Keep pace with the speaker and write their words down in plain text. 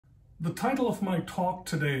The title of my talk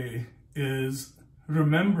today is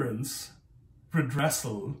Remembrance,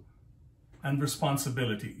 Redressal, and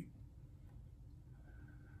Responsibility.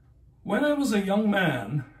 When I was a young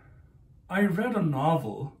man, I read a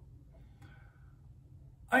novel.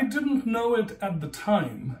 I didn't know it at the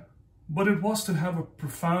time, but it was to have a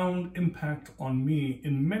profound impact on me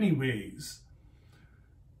in many ways.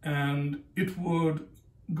 And it would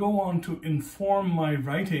go on to inform my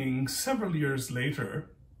writing several years later.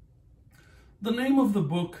 The name of the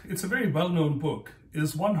book, it's a very well-known book,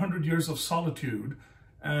 is 100 Years of Solitude,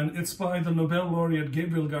 and it's by the Nobel laureate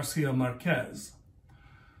Gabriel Garcia Marquez.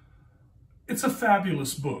 It's a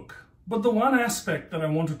fabulous book, but the one aspect that I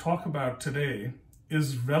want to talk about today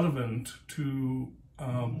is relevant to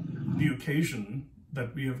the occasion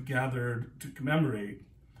that we have gathered to commemorate.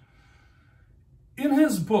 In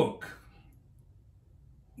his book,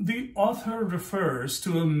 the author refers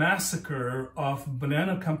to a massacre of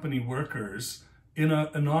banana company workers in an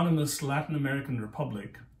anonymous Latin American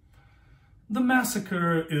republic. The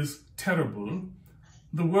massacre is terrible.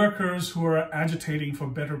 The workers who are agitating for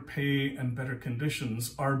better pay and better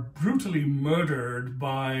conditions are brutally murdered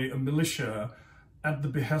by a militia at the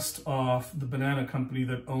behest of the banana company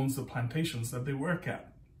that owns the plantations that they work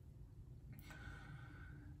at.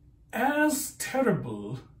 As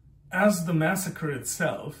terrible as the massacre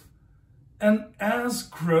itself, and as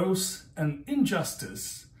gross an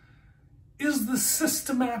injustice, is the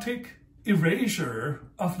systematic erasure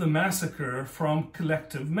of the massacre from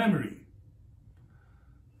collective memory.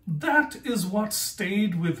 That is what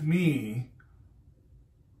stayed with me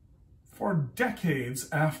for decades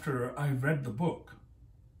after I read the book.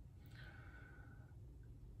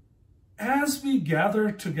 As we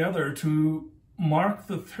gather together to mark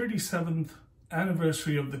the 37th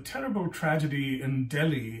anniversary of the terrible tragedy in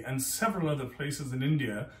Delhi and several other places in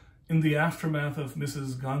India in the aftermath of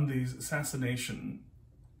Mrs. Gandhi's assassination,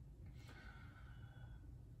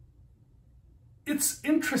 it's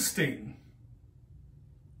interesting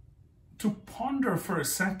to ponder for a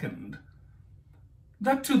second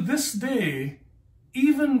that to this day,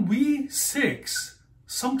 even we Sikhs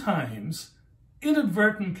sometimes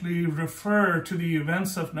inadvertently refer to the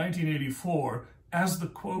events of 1984 as the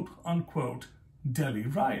quote-unquote Delhi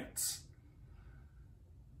riots.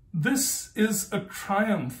 This is a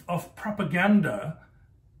triumph of propaganda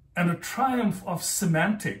and a triumph of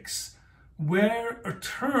semantics, where a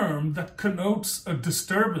term that connotes a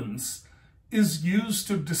disturbance is used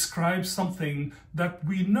to describe something that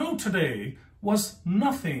we know today was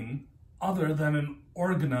nothing other than an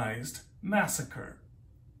organized massacre.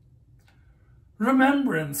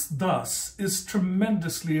 Remembrance, thus, is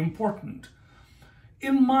tremendously important.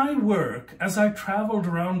 In my work, as I traveled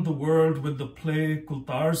around the world with the play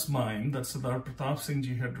Kultar's Mind that Sardar Pratap Singh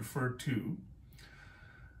Ji had referred to,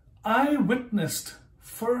 I witnessed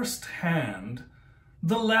firsthand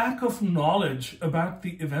the lack of knowledge about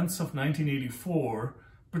the events of 1984,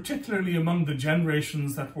 particularly among the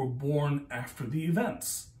generations that were born after the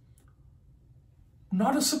events.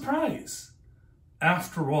 Not a surprise.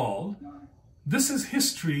 After all, this is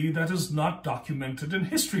history that is not documented in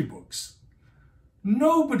history books.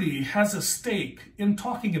 Nobody has a stake in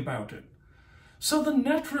talking about it. So the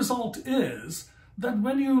net result is that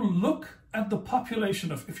when you look at the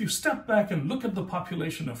population of, if you step back and look at the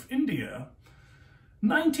population of India,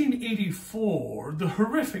 1984, the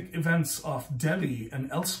horrific events of Delhi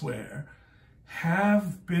and elsewhere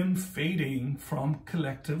have been fading from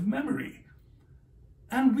collective memory.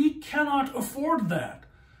 And we cannot afford that.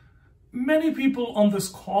 Many people on this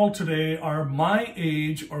call today are my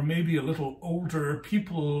age or maybe a little older,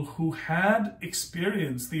 people who had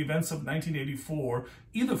experienced the events of 1984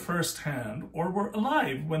 either firsthand or were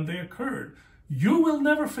alive when they occurred. You will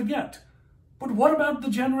never forget. But what about the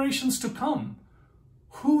generations to come?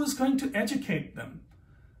 Who is going to educate them?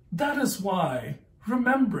 That is why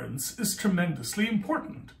remembrance is tremendously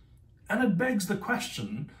important. And it begs the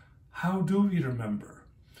question, how do we remember?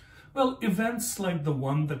 Well, events like the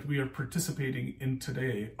one that we are participating in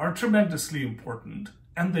today are tremendously important,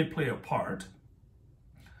 and they play a part.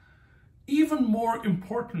 Even more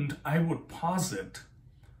important, I would posit,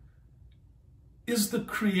 is the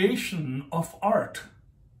creation of art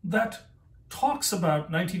that talks about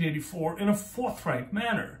 1984 in a forthright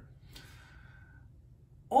manner.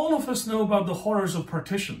 All of us know about the horrors of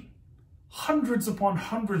partition. Hundreds upon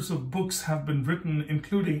hundreds of books have been written,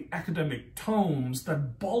 including academic tomes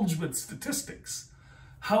that bulge with statistics.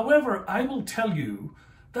 However, I will tell you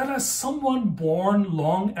that as someone born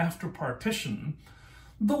long after partition,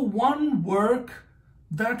 the one work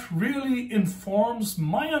that really informs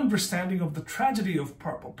my understanding of the tragedy of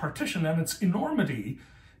partition and its enormity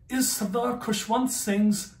is Sardar Khushwant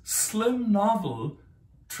Singh's slim novel,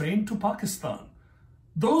 Train to Pakistan.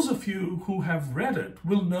 Those of you who have read it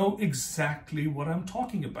will know exactly what I'm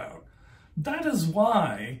talking about. That is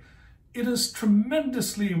why it is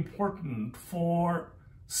tremendously important for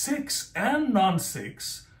Sikhs and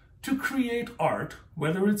non-Sikhs to create art,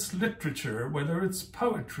 whether it's literature, whether it's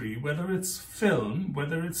poetry, whether it's film,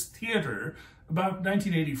 whether it's theater, about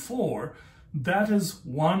 1984. That is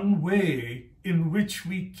one way in which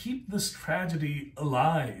we keep this tragedy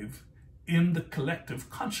alive in the collective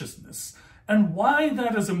consciousness. And why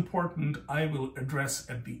that is important, I will address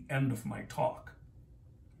at the end of my talk.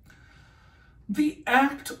 The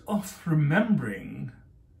act of remembering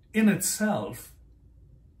in itself,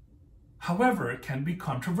 however, can be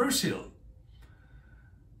controversial.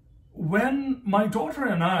 When my daughter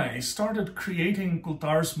and I started creating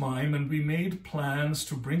Kultar's Mime and we made plans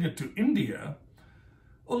to bring it to India,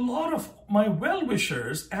 a lot of my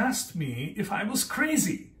well-wishers asked me if I was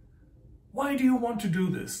crazy. Why do you want to do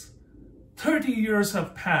this? 30 years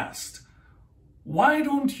have passed. Why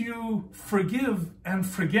don't you forgive and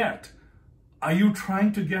forget? Are you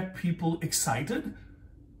trying to get people excited?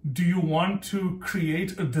 Do you want to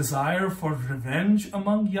create a desire for revenge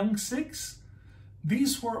among young Sikhs?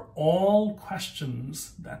 These were all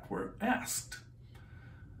questions that were asked.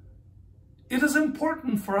 It is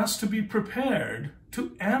important for us to be prepared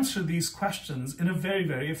to answer these questions in a very,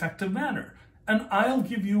 very effective manner. And I'll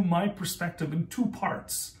give you my perspective in two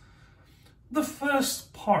parts. The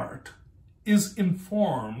first part is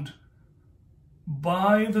informed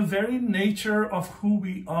by the very nature of who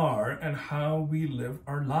we are and how we live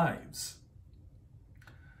our lives.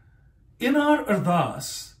 In our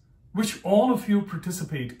ardas, which all of you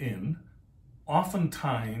participate in,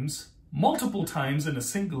 oftentimes, multiple times in a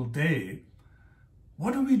single day,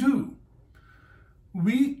 what do?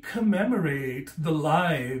 We commemorate the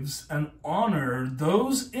lives and honor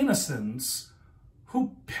those innocents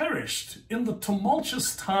who perished in the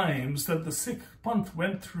tumultuous times that the Sikh Panth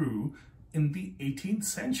went through in the 18th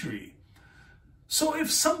century. So if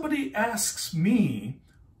somebody asks me,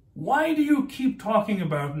 why do you keep talking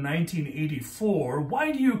about 1984?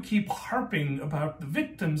 Why do you keep harping about the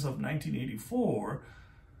victims of 1984?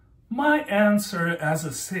 My answer as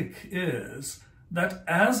a Sikh is that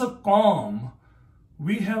as a Qaum,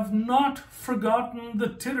 we have not forgotten the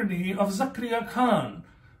tyranny of Zakaria Khan.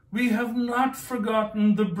 We have not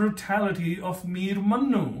forgotten the brutality of Mir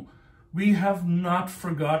Mannu. We have not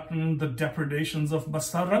forgotten the depredations of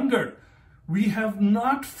Basarangar. We have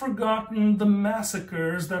not forgotten the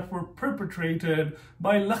massacres that were perpetrated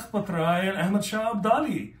by Lakhpat Rai and Ahmad Shah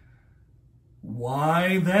Abdali.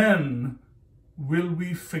 Why then will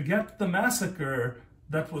we forget the massacre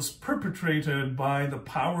that was perpetrated by the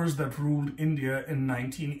powers that ruled India in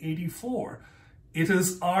 1984? It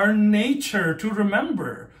is our nature to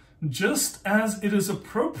remember, just as it is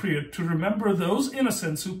appropriate to remember those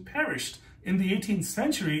innocents who perished in the 18th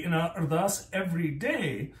century in our ardas every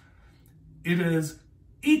day. It is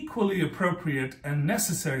equally appropriate and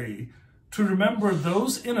necessary to remember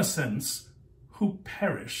those innocents who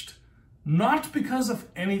perished, not because of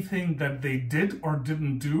anything that they did or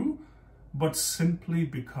didn't do, but simply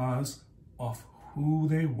because of who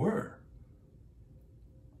they were.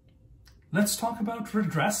 Let's talk about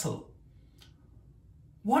redressal.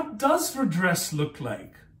 What does redress look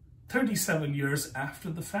like 37 years after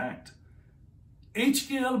the fact?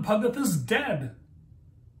 HKL Bhagat is dead.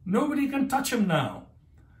 Nobody can touch him now.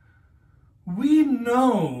 We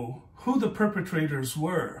know who the perpetrators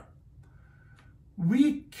were.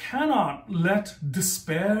 We cannot let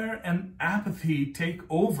despair and apathy take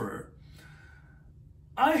over.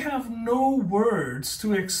 I have no words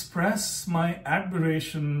to express my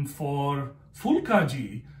admiration for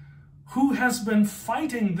Fulkaji, who has been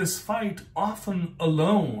fighting this fight often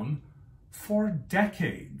alone for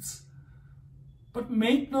decades. But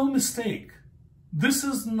make no mistake, this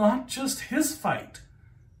is not just his fight.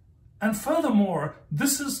 And furthermore,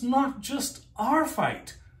 this is not just our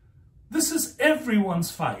fight. This is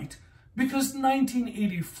everyone's fight, because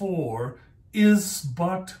 1984 is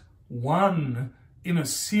but one in a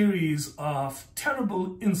series of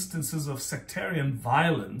terrible instances of sectarian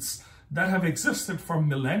violence that have existed for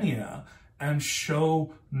millennia and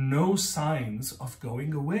show no signs of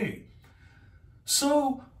going away.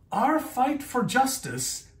 So our fight for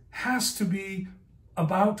justice has to be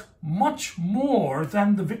about much more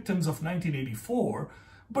than the victims of 1984,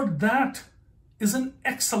 but that is an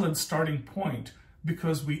excellent starting point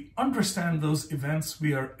because we understand those events,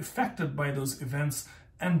 we are affected by those events,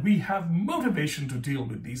 and we have motivation to deal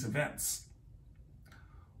with these events.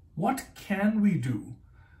 What can we do?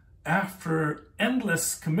 after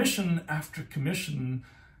endless commission after commission,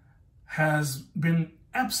 has been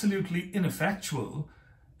absolutely ineffectual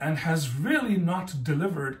and has really not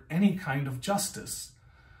delivered any kind of justice.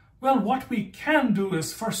 Well, what we can do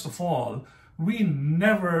is, first of all, we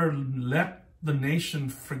never let the nation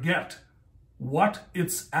forget what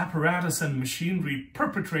its apparatus and machinery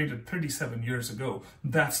perpetrated 37 years ago.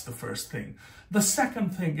 That's the first thing. The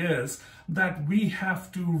second thing is that we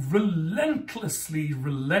have to relentlessly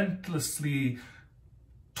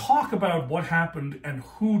talk about what happened and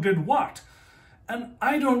who did what. And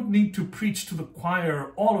I don't need to preach to the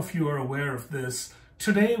choir. All of you are aware of this.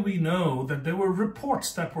 Today we know that there were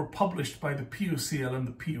reports that were published by the PUCL and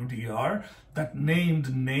the PUDR that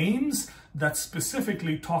named names, that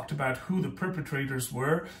specifically talked about who the perpetrators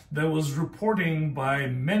were. There was reporting by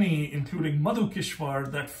many, including Madhu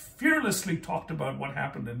Kishwar, that fearlessly talked about what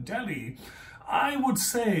happened in Delhi. I would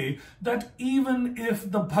say that even if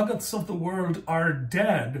the Bhagats of the world are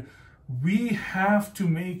dead, we have to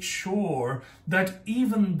make sure that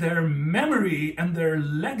even their memory and their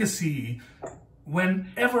legacy,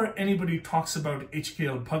 whenever anybody talks about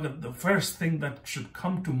H.K.L. Bhagat, the first thing that should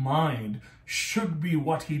come to mind should be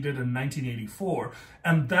what he did in 1984.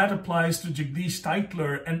 And that applies to Jagdish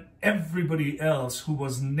Tytler and everybody else who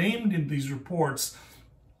was named in these reports.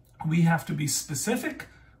 We have to be specific,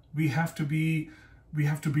 we have to be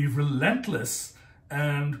relentless,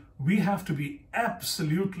 and we have to be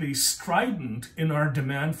absolutely strident in our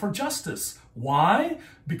demand for justice. Why?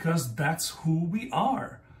 Because that's who we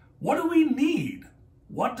are. What do we need?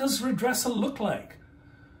 What does redressal look like?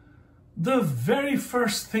 The very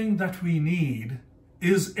first thing that we need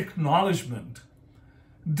is acknowledgement.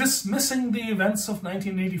 Dismissing the events of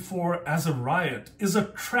 1984 as a riot is a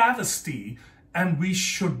travesty, and we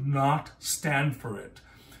should not stand for it.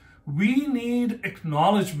 We need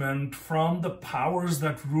acknowledgement from the powers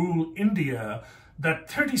that rule India that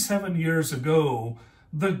 37 years ago,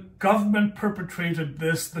 the government perpetrated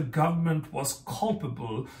this, the government was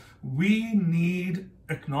culpable. We need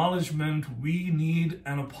acknowledgement, we need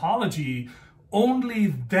an apology. Only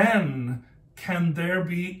then can there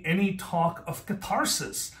be any talk of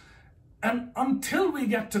catharsis. And until we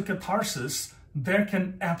get to catharsis, there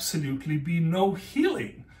can absolutely be no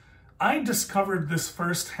healing. I discovered this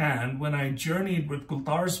firsthand when I journeyed with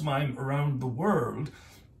Gultar's Mime around the world.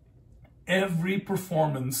 Every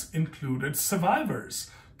performance included survivors,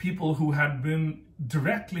 people who had been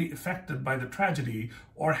directly affected by the tragedy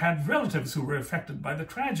or had relatives who were affected by the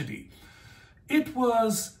tragedy. It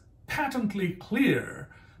was patently clear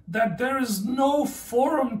that there is no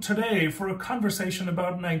forum today for a conversation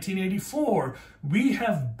about 1984. We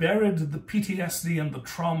have buried the PTSD and the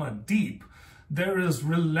trauma deep. There is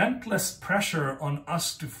relentless pressure on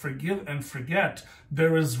us to forgive and forget.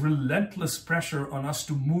 There is relentless pressure on us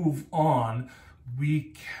to move on.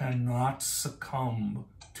 We cannot succumb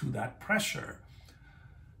to that pressure.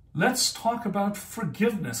 Let's talk about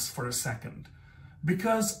forgiveness for a second,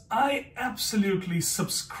 because I absolutely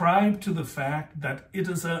subscribe to the fact that it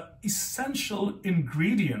is an essential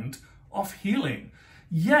ingredient of healing.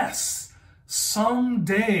 Yes,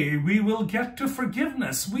 someday we will get to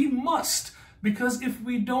forgiveness. We must. Because if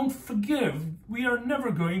we don't forgive, we are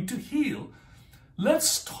never going to heal.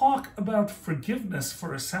 Let's talk about forgiveness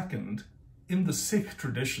for a second in the Sikh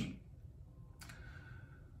tradition.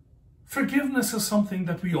 Forgiveness is something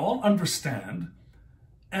that we all understand,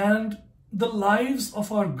 and the lives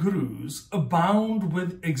of our gurus abound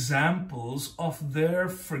with examples of their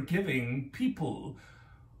forgiving people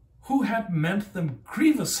who had meant them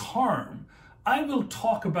grievous harm. I will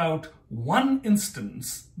talk about one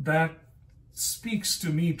instance that speaks to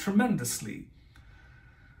me tremendously.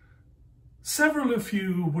 Several of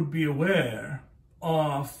you would be aware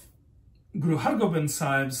of Guru Har Gobind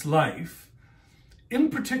Sahib's life. In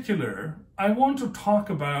particular, I want to talk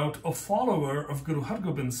about a follower of Guru Har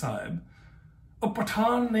Gobind Sahib, a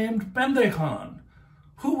Pathan named Pende Khan,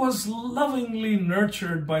 who was lovingly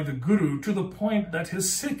nurtured by the Guru to the point that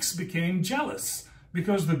his Sikhs became jealous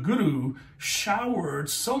because the Guru showered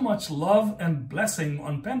so much love and blessing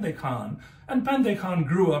on Pende Khan, and Pende Khan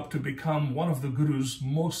grew up to become one of the Guru's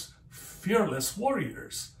most fearless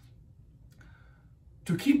warriors.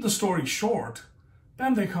 To keep the story short,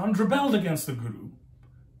 Pende Khan rebelled against the Guru.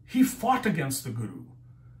 He fought against the Guru.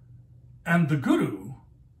 And the Guru,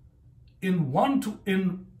 in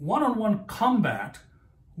one-on-one combat,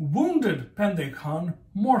 wounded Pende Khan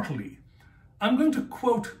mortally. I'm going to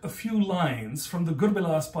quote a few lines from the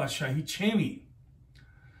Gurbilas Padshahi Chemi.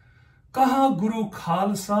 Kaha Guru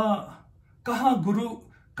Khalsa, kaha Guru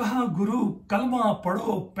kalma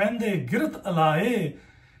padho Pende girat alaye,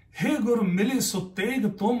 हे गुर मिले सो तेग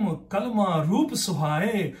तुम कलमा रूप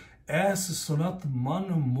सुहाए, ऐस सुनत मन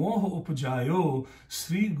मोह उपजायो,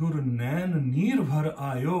 श्री गुरु नैन नीर भर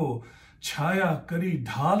आयो, छाया करी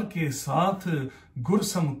ढाल के साथ, गुर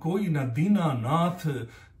सम कोई न दीना नाथ,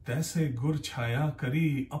 तैसे गुर छाया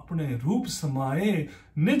करी अपने रूप समाए,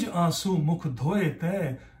 निज आंसू मुख धोए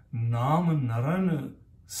तै, नाम नरन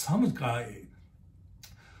सम गाए.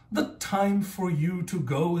 The time for you to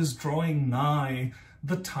go is drawing nigh,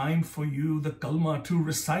 the time for you the kalma to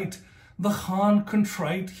recite. The Khan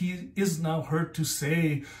contrite, he is now heard to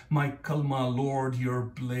say, my kalma Lord, your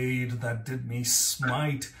blade that did me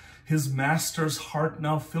smite. His master's heart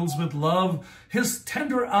now fills with love, his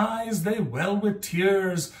tender eyes, they well with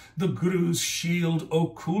tears. The Guru's shield, O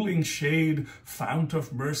cooling shade, fount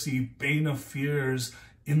of mercy, bane of fears.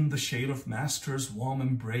 In the shade of master's warm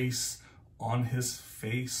embrace, on his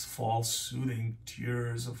face fall soothing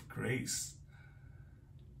tears of grace.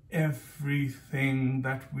 Everything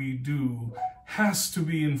that we do has to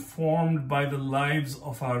be informed by the lives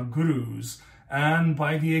of our gurus and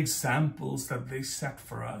by the examples that they set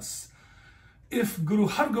for us. If Guru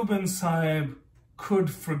Hargobind Sahib could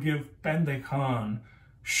forgive Pende Khan,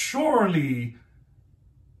 surely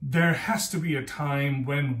there has to be a time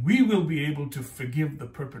when we will be able to forgive the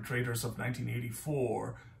perpetrators of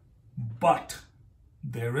 1984. But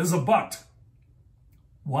there is a but.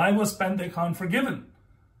 Why was Pende Khan forgiven?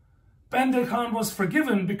 Pende Khan was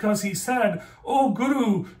forgiven because he said, "Oh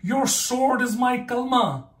Guru, your sword is my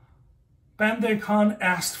kalma." Pende Khan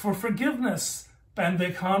asked for forgiveness.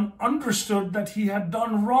 Pende Khan understood that he had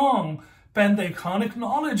done wrong. Pende Khan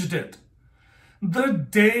acknowledged it. The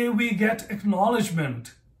day we get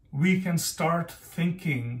acknowledgement, we can start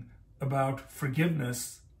thinking about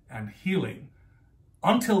forgiveness and healing.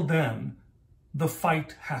 Until then, the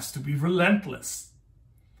fight has to be relentless.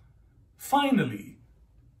 Finally,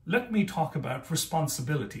 let me talk about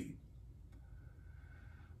responsibility.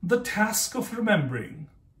 The task of remembering,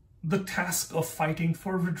 the task of fighting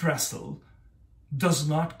for redressal, does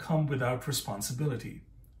not come without responsibility.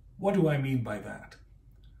 What do I mean by that?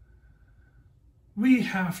 We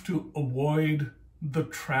have to avoid the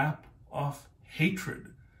trap of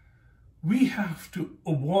hatred. We have to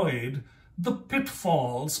avoid the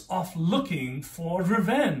pitfalls of looking for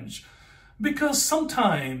revenge. Because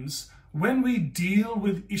sometimes when we deal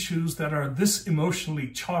with issues that are this emotionally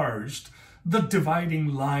charged, the dividing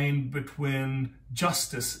line between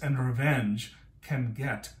justice and revenge can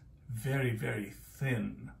get very, very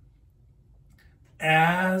thin.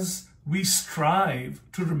 As we strive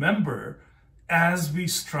to remember, as we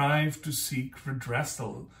strive to seek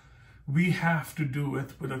redressal, we have to do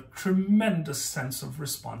it with a tremendous sense of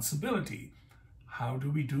responsibility. How do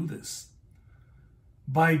we do this?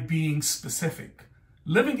 By being specific.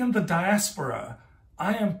 Living in the diaspora,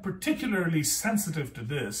 I am particularly sensitive to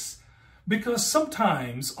this because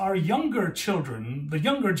sometimes our younger children, the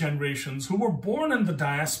younger generations who were born in the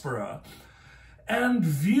diaspora and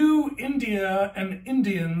view India and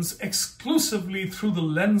Indians exclusively through the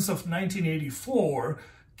lens of 1984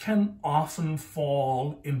 can often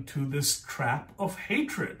fall into this trap of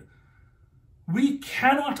hatred. We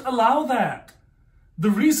cannot allow that. The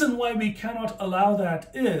reason why we cannot allow that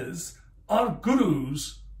is our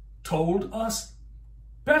gurus told us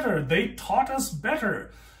better. They taught us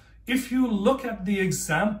better. If you look at the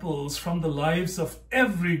examples from the lives of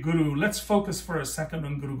every guru, let's focus for a second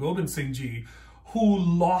on Guru Gobind Singh Ji, who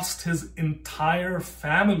lost his entire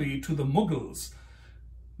family to the Mughals.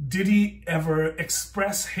 Did he ever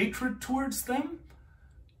express hatred towards them?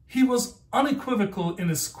 He was unequivocal in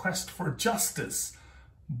his quest for justice,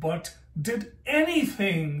 but did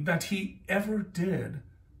anything that he ever did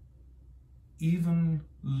even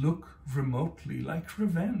look remotely like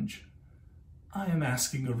revenge? I am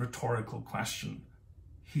asking a rhetorical question.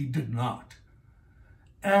 He did not.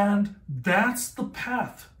 And that's the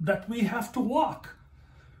path that we have to walk.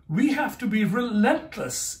 We have to be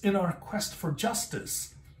relentless in our quest for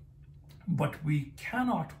justice, but we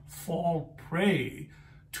cannot fall prey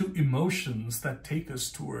to emotions that take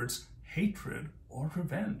us towards hatred or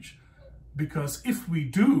revenge. Because if we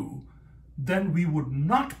do, then we would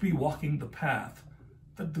not be walking the path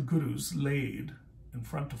that the gurus laid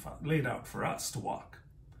out for us to walk.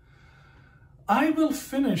 I will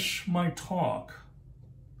finish my talk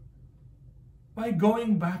by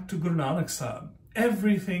going back to Guru Nanak Sahib.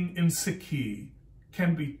 Everything in Sikhi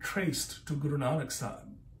can be traced to Guru Nanak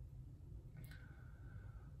Sahib.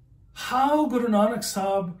 How Guru Nanak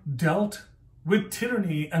Sahib dealt with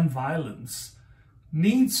tyranny and violence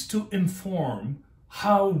needs to inform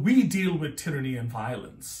how we deal with tyranny and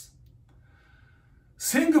violence.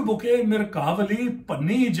 Singh buke mirkavali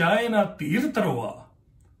panni jaye na tir tarwa.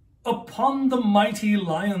 Upon the mighty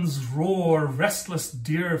lion's roar, restless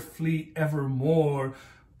deer flee evermore.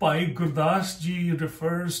 Bhai Gurdas Ji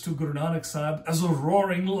refers to Guru Nanak Sahib as a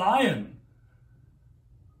roaring lion.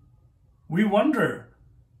 We wonder,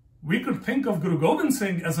 we could think of Guru Gobind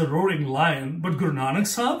Singh as a roaring lion, but Guru Nanak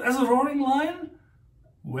Sahib as a roaring lion?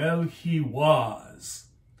 Well, he was.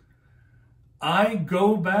 I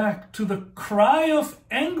go back to the cry of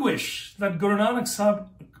anguish that Guru Nanak Sahib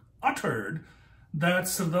uttered, that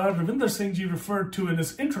Sardar Ravinder Singh Ji referred to in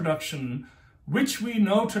his introduction, which we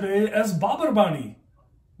know today as Babar Bani,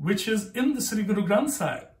 which is in the Sri Guru Granth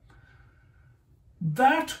Sahib.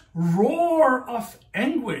 That roar of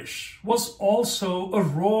anguish was also a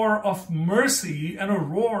roar of mercy and a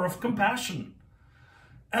roar of compassion.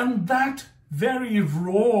 And that very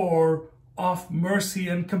roar of mercy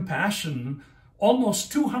and compassion,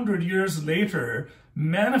 almost 200 years later,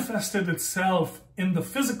 manifested itself in the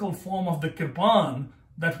physical form of the kirpan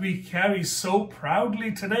that we carry so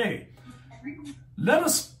proudly today. Let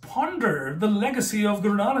us ponder the legacy of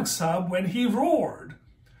Guru Nanak Sahib when he roared.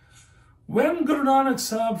 When Guru Nanak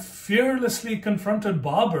Sahib fearlessly confronted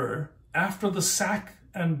Babur after the sack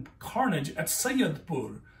and carnage at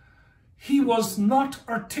Sayyidpur, he was not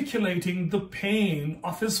articulating the pain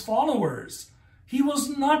of his followers. He was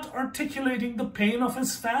not articulating the pain of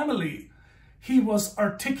his family. He was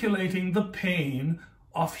articulating the pain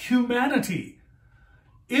of humanity.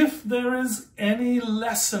 If there is any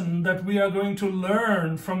lesson that we are going to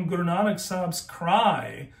learn from Guru Nanak Sahib's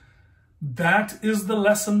cry, that is the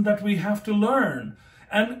lesson that we have to learn.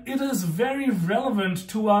 And it is very relevant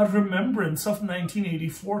to our remembrance of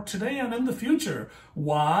 1984 today and in the future.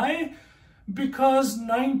 Why? Because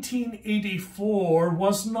 1984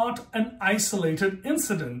 was not an isolated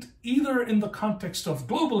incident, either in the context of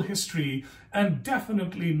global history and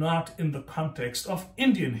definitely not in the context of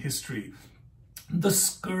Indian history. The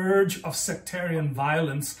scourge of sectarian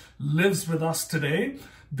violence lives with us today.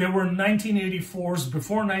 There were 1984s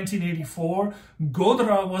before 1984.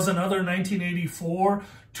 Godhra was another 1984.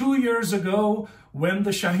 2 years ago, when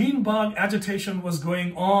the Shaheen Bagh agitation was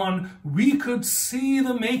going on, we could see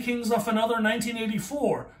the makings of another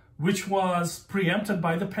 1984, which was preempted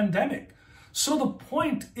by the pandemic. So the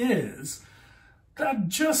point is that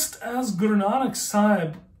just as Guru Nanak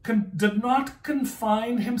Sahib did not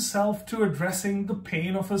confine himself to addressing the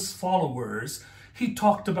pain of his followers, he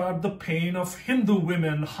talked about the pain of Hindu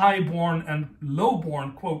women, highborn and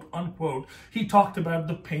lowborn, quote unquote. He talked about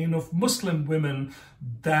the pain of Muslim women.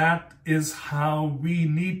 That is how we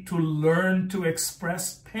need to learn to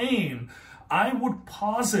express pain. I would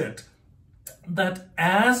posit that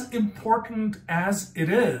as important as it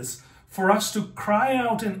is for us to cry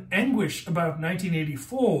out in anguish about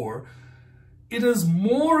 1984, it is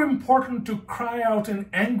more important to cry out in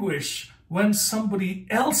anguish when somebody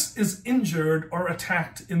else is injured or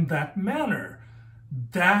attacked in that manner.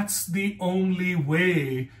 That's the only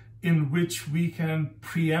way in which we can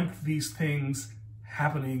preempt these things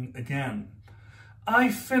happening again. I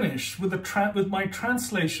finish with my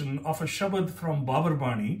translation of a Shabad from Babar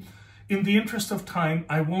Bani. In the interest of time,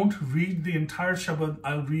 I won't read the entire Shabad,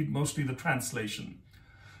 I'll read mostly the translation.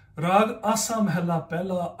 Rag Asa Mahela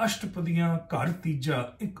Pehla Ashtapadiyan Kar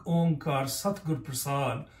Tija Ik Omkar Satgur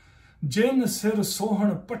Prasad Jin Sir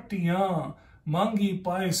Sohan Pattiyan Mangi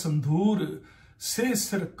Pai Sandhur Se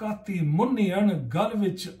Sir Kati Munniyan Gal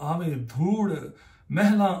Vich Ave Dhood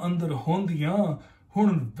Mehla Andar Hondiyan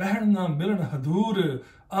Hun Vehna Milan Hadur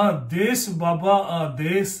Ades Baba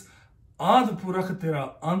Ades Ad Purakh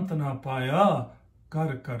Tera Antana Paya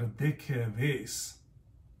Kar Kar Dekhe Ves.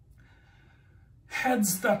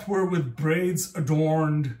 Heads that were with braids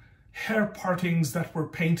adorned, hair partings that were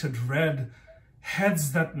painted red,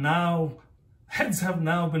 heads have now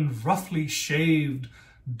been roughly shaved,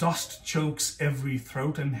 dust chokes every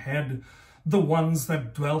throat and head. The ones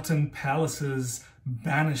that dwelt in palaces,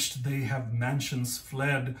 banished they have mansions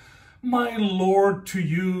fled. My Lord, to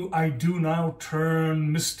you I do now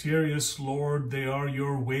turn, mysterious Lord, they are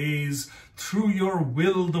your ways. Through your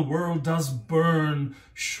will the world does burn.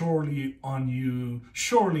 Surely on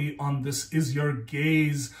this is your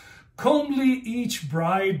gaze. Comely each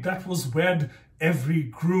bride that was wed, every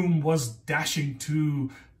groom was dashing to.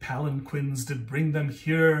 Palanquins did bring them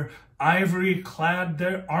here, ivory clad,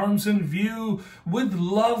 their arms in view. With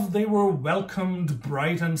love they were welcomed,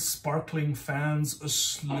 bright and sparkling fans a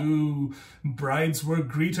slew. Brides were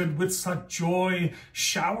greeted with such joy,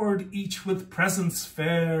 showered each with presents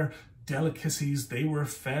fair. Delicacies they were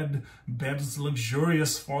fed, beds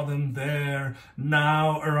luxurious for them there.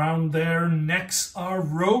 Now around their necks are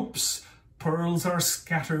ropes, pearls are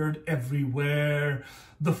scattered everywhere.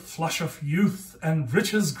 The flush of youth and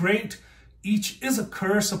riches great, each is a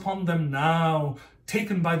curse upon them now.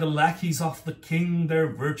 Taken by the lackeys of the king, their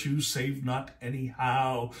virtue saved not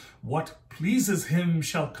anyhow. What pleases him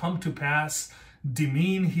shall come to pass,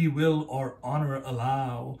 demean he will or honour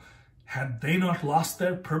allow. Had they not lost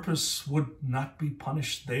their purpose, would not be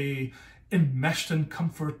punished they. Enmeshed in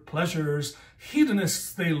comfort, pleasures,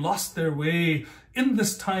 hedonists they lost their way. In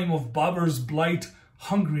this time of Babur's blight,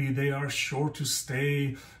 hungry they are sure to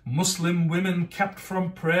stay. Muslim women kept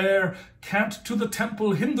from prayer, can't to the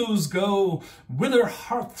temple Hindus go. Whither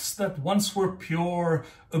hearths that once were pure,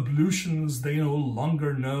 ablutions they no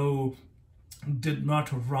longer know. Did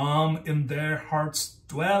not Ram in their hearts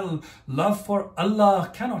dwell, love for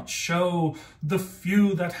Allah cannot show. The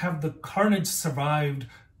few that have the carnage survived,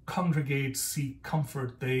 congregate, seek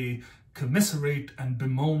comfort they, commiserate and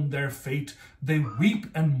bemoan their fate. They weep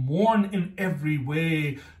and mourn in every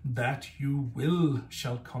way, that you will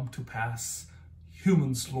shall come to pass.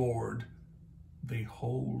 Humans, Lord, they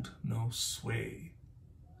hold no sway.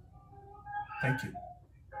 Thank you.